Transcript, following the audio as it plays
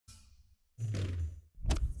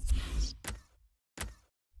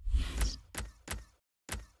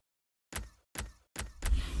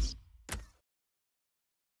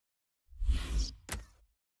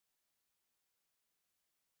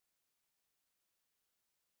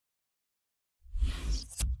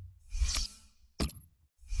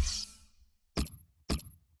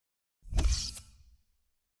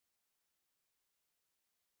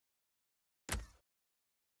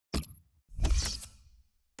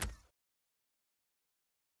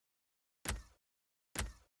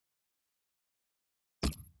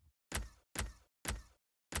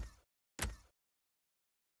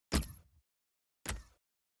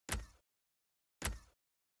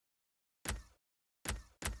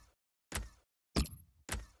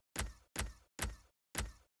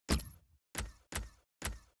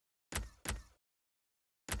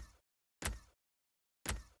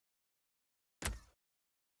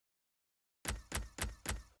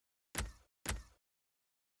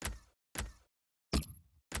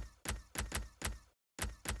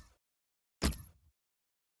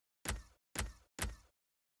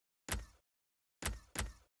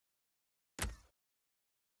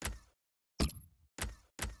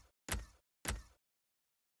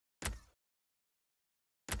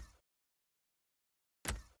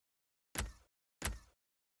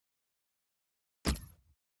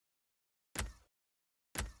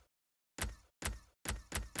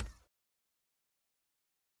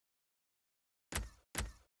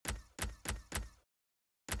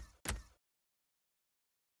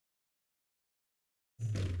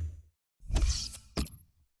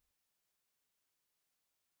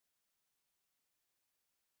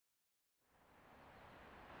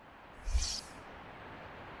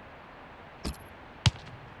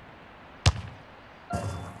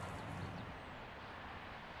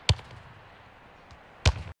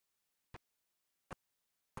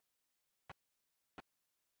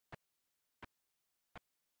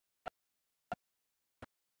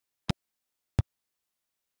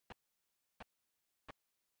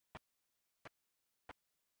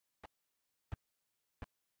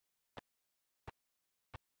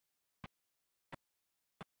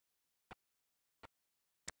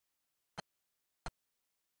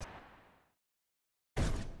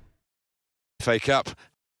FA Cup.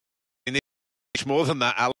 You need much more than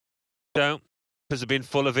that, Alan. Don't, because they've been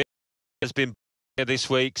full of it. Has been here this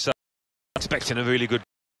week, so I'm expecting a really good.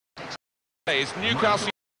 It's Newcastle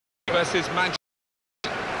versus Manchester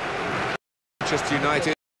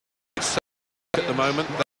United at the moment.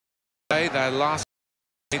 Their last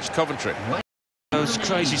against Coventry. Those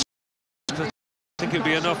crazy. I think it'd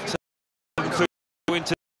be enough to go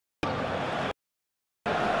into.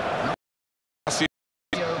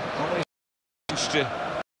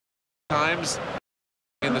 Times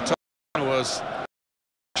in the top was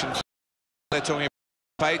they're talking about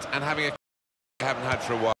fate and having a they haven't had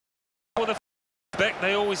for a while. Well, the respect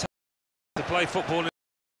they always have to play football,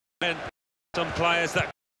 and some players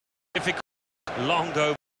that difficult long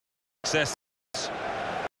go success.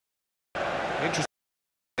 Interesting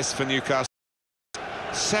this for Newcastle.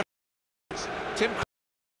 7 Tim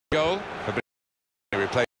goal for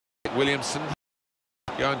replaced Williamson.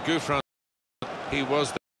 Johan Gouffran, he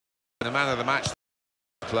was the man of the match.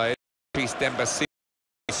 Played Peace Dembasi,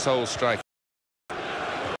 sole striker.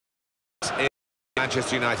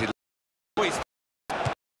 Manchester United. Wayne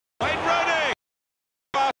Rooney!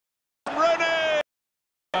 Rooney!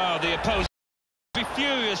 Oh, the opposing be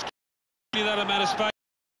furious. That amount of space,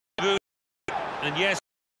 and yes,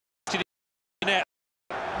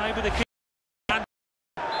 maybe the key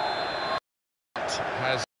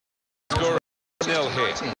has scored 0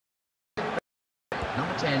 here.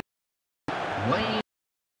 Number 10, Wayne.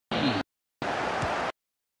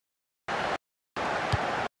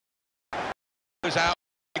 Goes out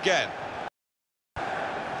again.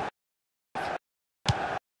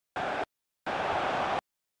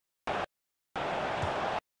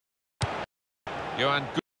 Johan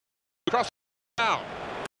cross now.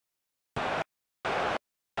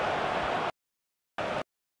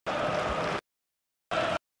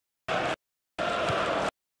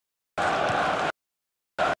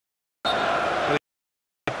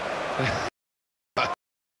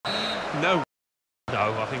 no,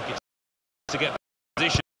 I think it's to get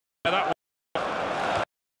position that one.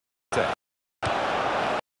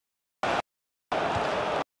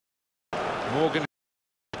 Morgan.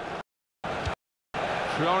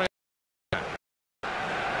 Florian.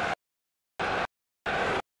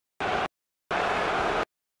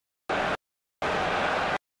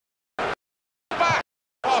 Back.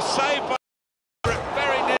 Oh, saved by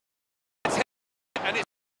very near its head, and it's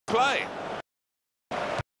play.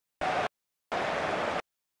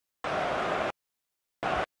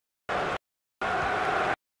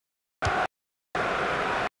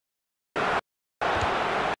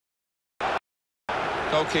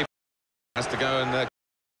 Goalkeeper has to go and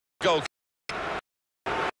goal.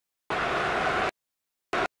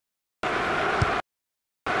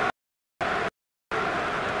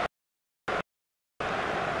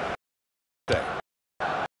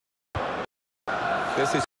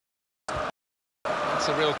 This is it's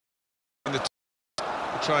a real in the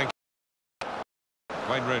trying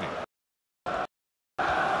Wayne Rooney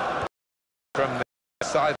from the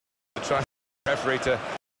side to try referee to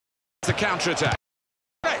counter-attack.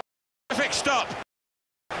 Perfect stop.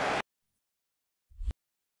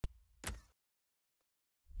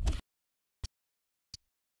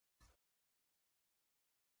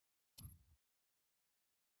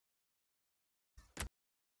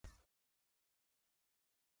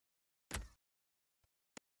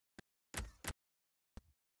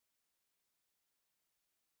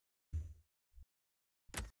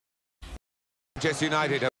 Manchester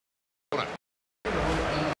United.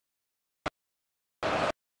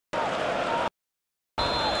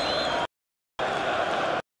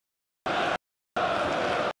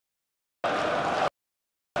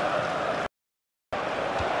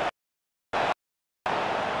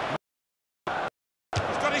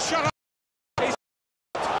 Shut up.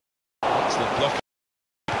 Excellent block.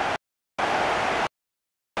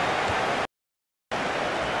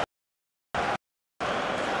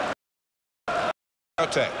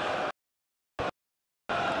 Okay.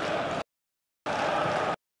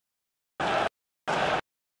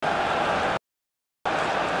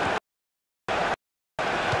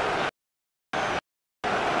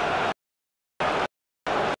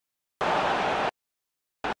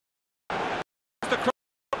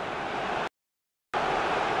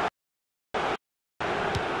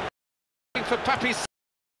 For Pappy's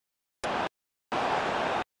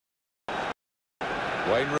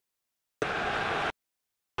Wayne Rooney.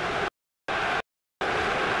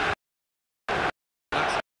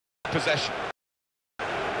 Possession.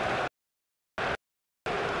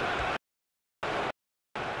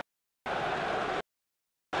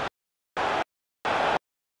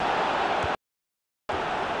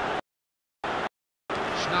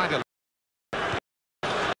 Schneiderlin.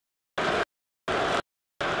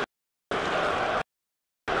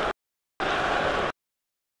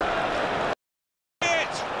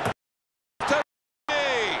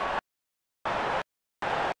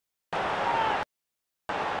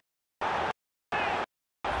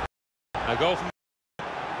 A goal from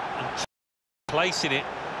and placing it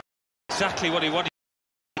exactly what he wanted.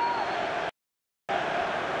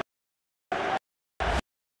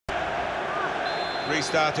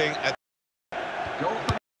 Restarting at Goal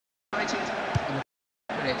for United in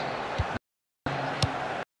the minute.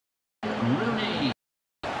 Rooney.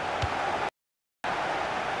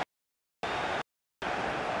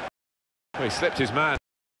 well, he slipped his man.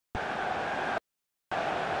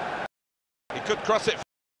 He could cross it.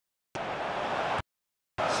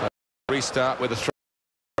 So restart with a throw.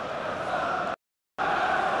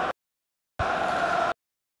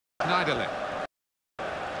 Schneiderlin.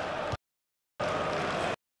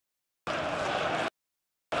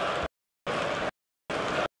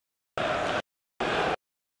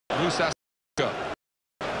 Musa.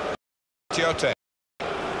 Tiote.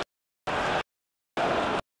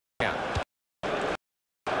 Yeah.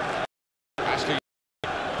 Ashley.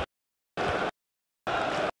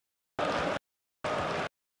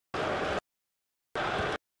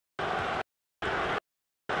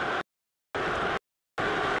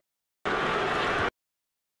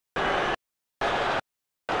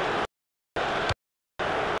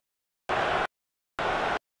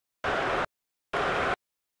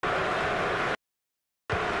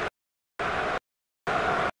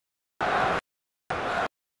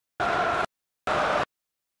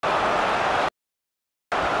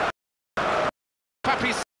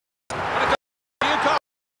 Pappy's. Newcastle.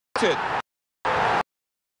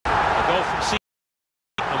 A goal from C.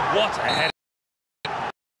 And what a header.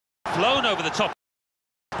 Flown over the top.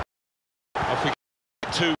 Off we go.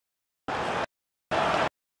 Two.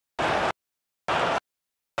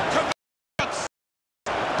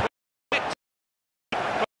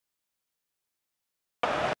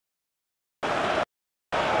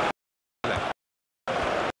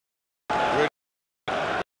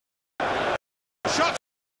 Shot.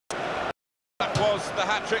 That was the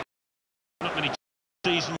hat-trick. Not many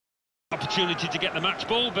season opportunity to get the match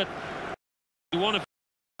ball, but you want to.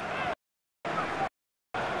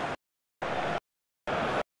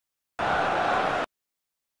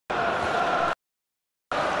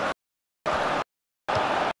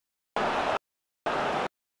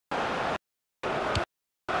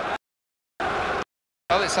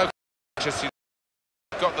 Well, it's okay. Just you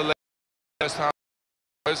got the first half.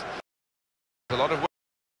 There's a lot of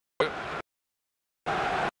work.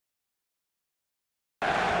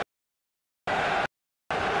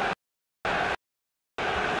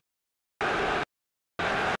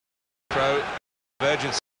 Throw,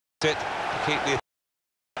 Virgin sit to keep the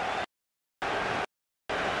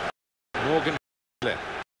Morgan.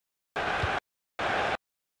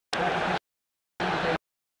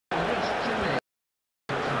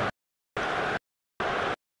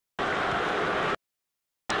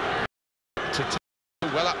 To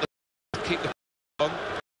well up the keep the on.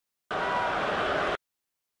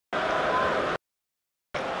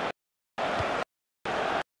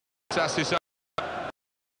 Sassis up.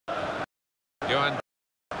 Johan.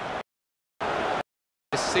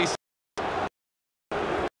 Cease.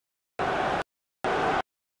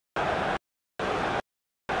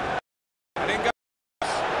 And in goes.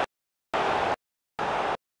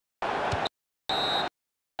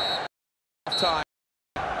 Time.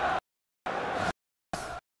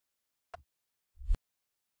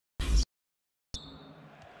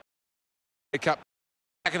 Pick up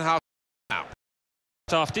second half now.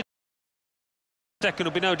 Half did. Second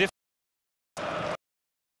will be no different.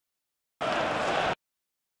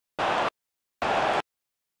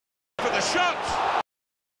 For the shot.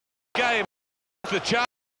 Game. The chance.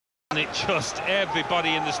 And it just everybody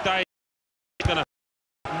in the stage is going to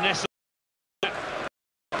nestle.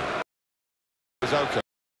 It's okay.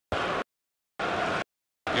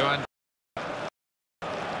 Johan.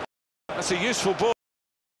 That's a useful ball.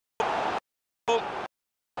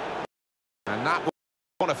 And that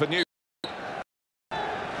corner for New.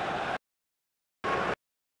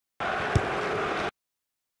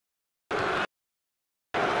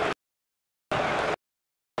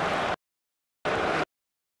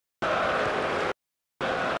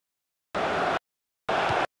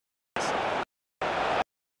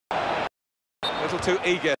 A little too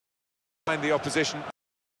eager to find the opposition.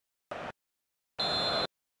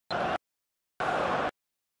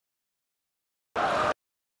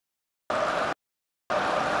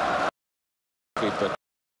 But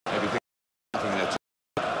maybe thinking there too.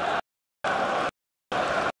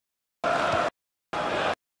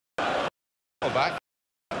 back.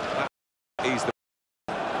 He's the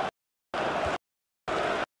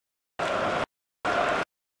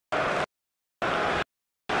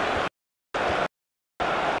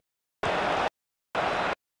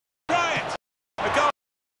Bryant, a goal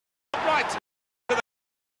right to the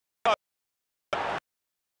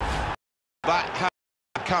that had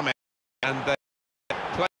coming, and they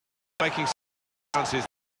play making chances.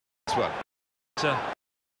 This one. It's a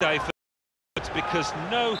day for because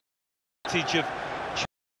no advantage of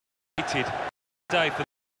cheated day for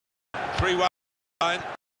 3-1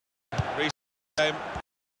 game.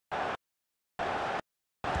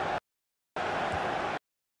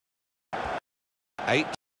 Eight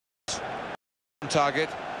on target.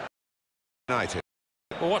 United.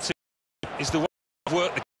 well, what's it is the way of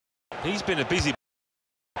work. He's been a busy.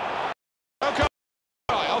 Okay.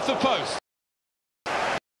 Right, off the post.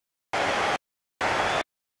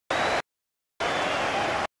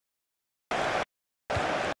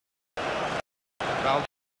 Well,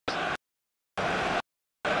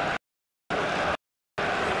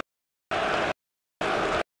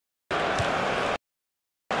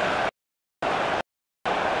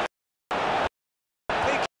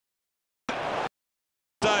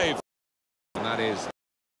 save, and that is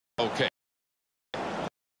okay.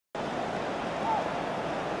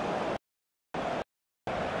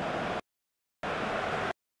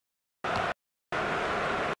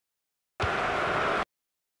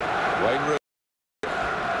 Wayne Rooney.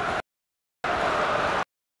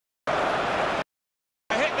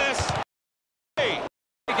 hit this.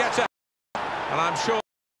 He gets it, and I'm sure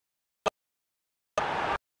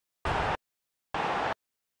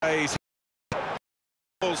he's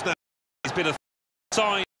now. He's been a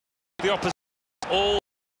sign of the opposite all,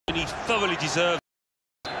 and he thoroughly deserves.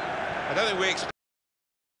 I don't think we expect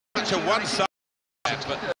such a one-sided,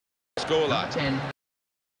 but scoreline. 10.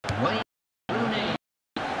 Wayne Rooney.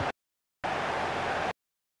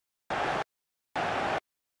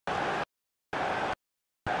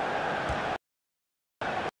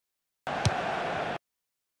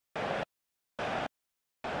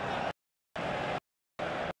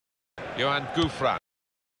 Johan Gouffran.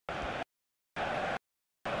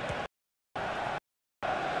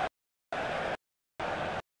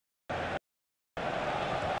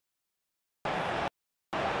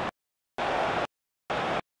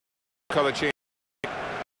 Colaccini.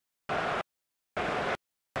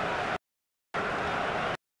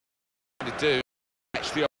 To do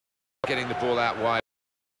actually getting the ball out wide.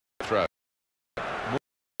 Throw.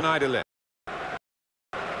 Schneiderlin.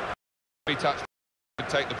 He touched and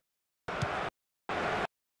take the.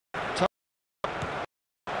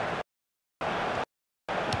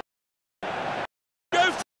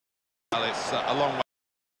 Go. Well, it's a long way.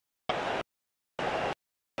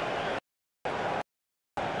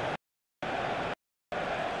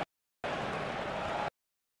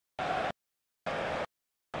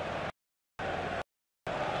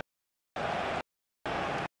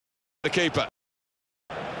 The keeper.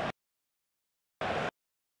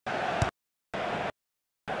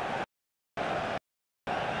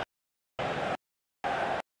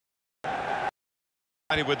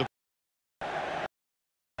 With the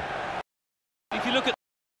If you look at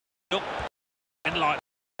and like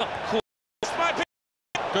cool. this might be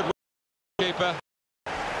good work, keeper.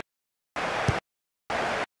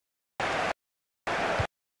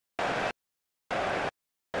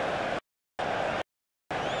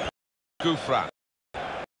 Gouffran.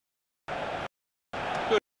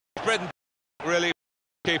 Good bread and really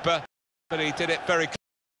keeper, but he did it very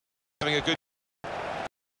having a good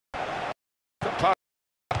pass.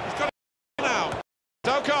 He's got it now.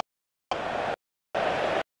 Doko.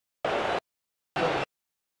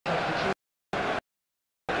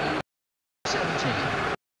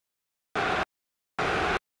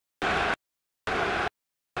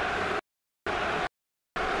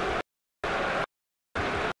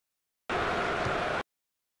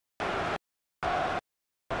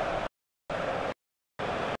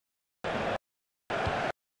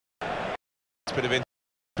 Bit of in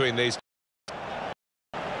between these.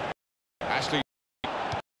 Ashley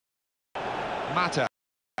Mata.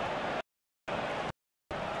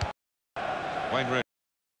 Wayne Rooney.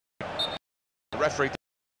 The referee,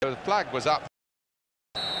 the flag was up.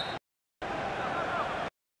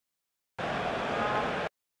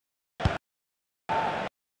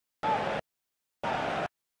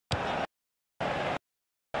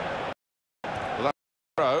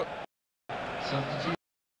 Throw. Substitute.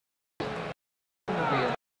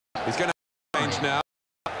 He's going to change now.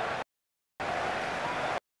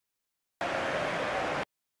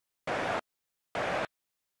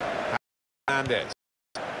 Hernandez.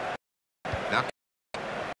 Now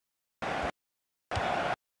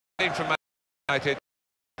from Man United.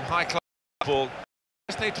 High class ball.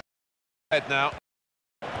 Just need to head now.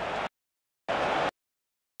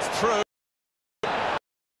 It's through.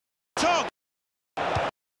 Tong!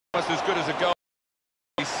 Almost as good as a goal.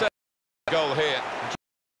 He set a goal here.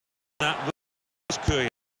 That was good.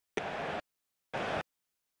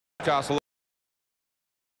 Newcastle.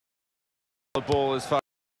 The ball as far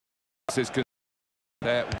as is concerned.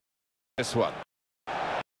 There, this one.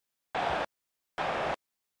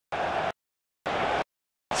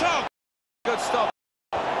 Tong! Good stop.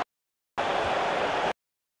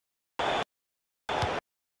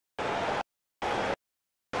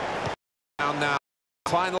 Now,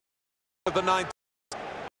 final of the ninth.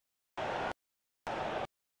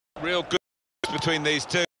 Real good between these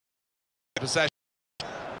two. Possession.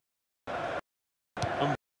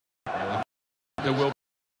 There will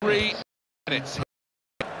be 3 minutes.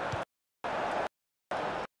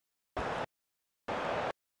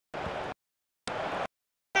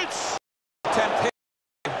 It's attempt hit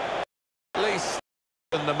at least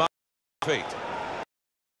than the feet.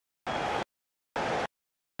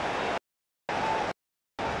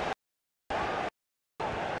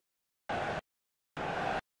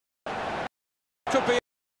 Could be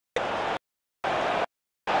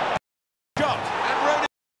shot and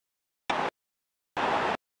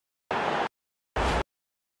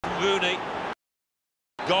Rooney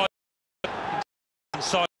got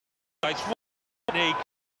inside. Knee.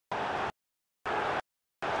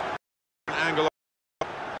 angle.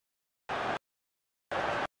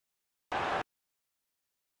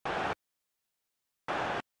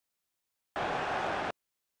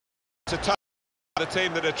 It's a tough the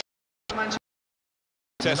team that are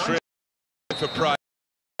test for pride.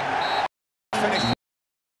 Finished.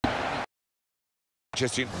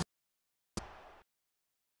 Just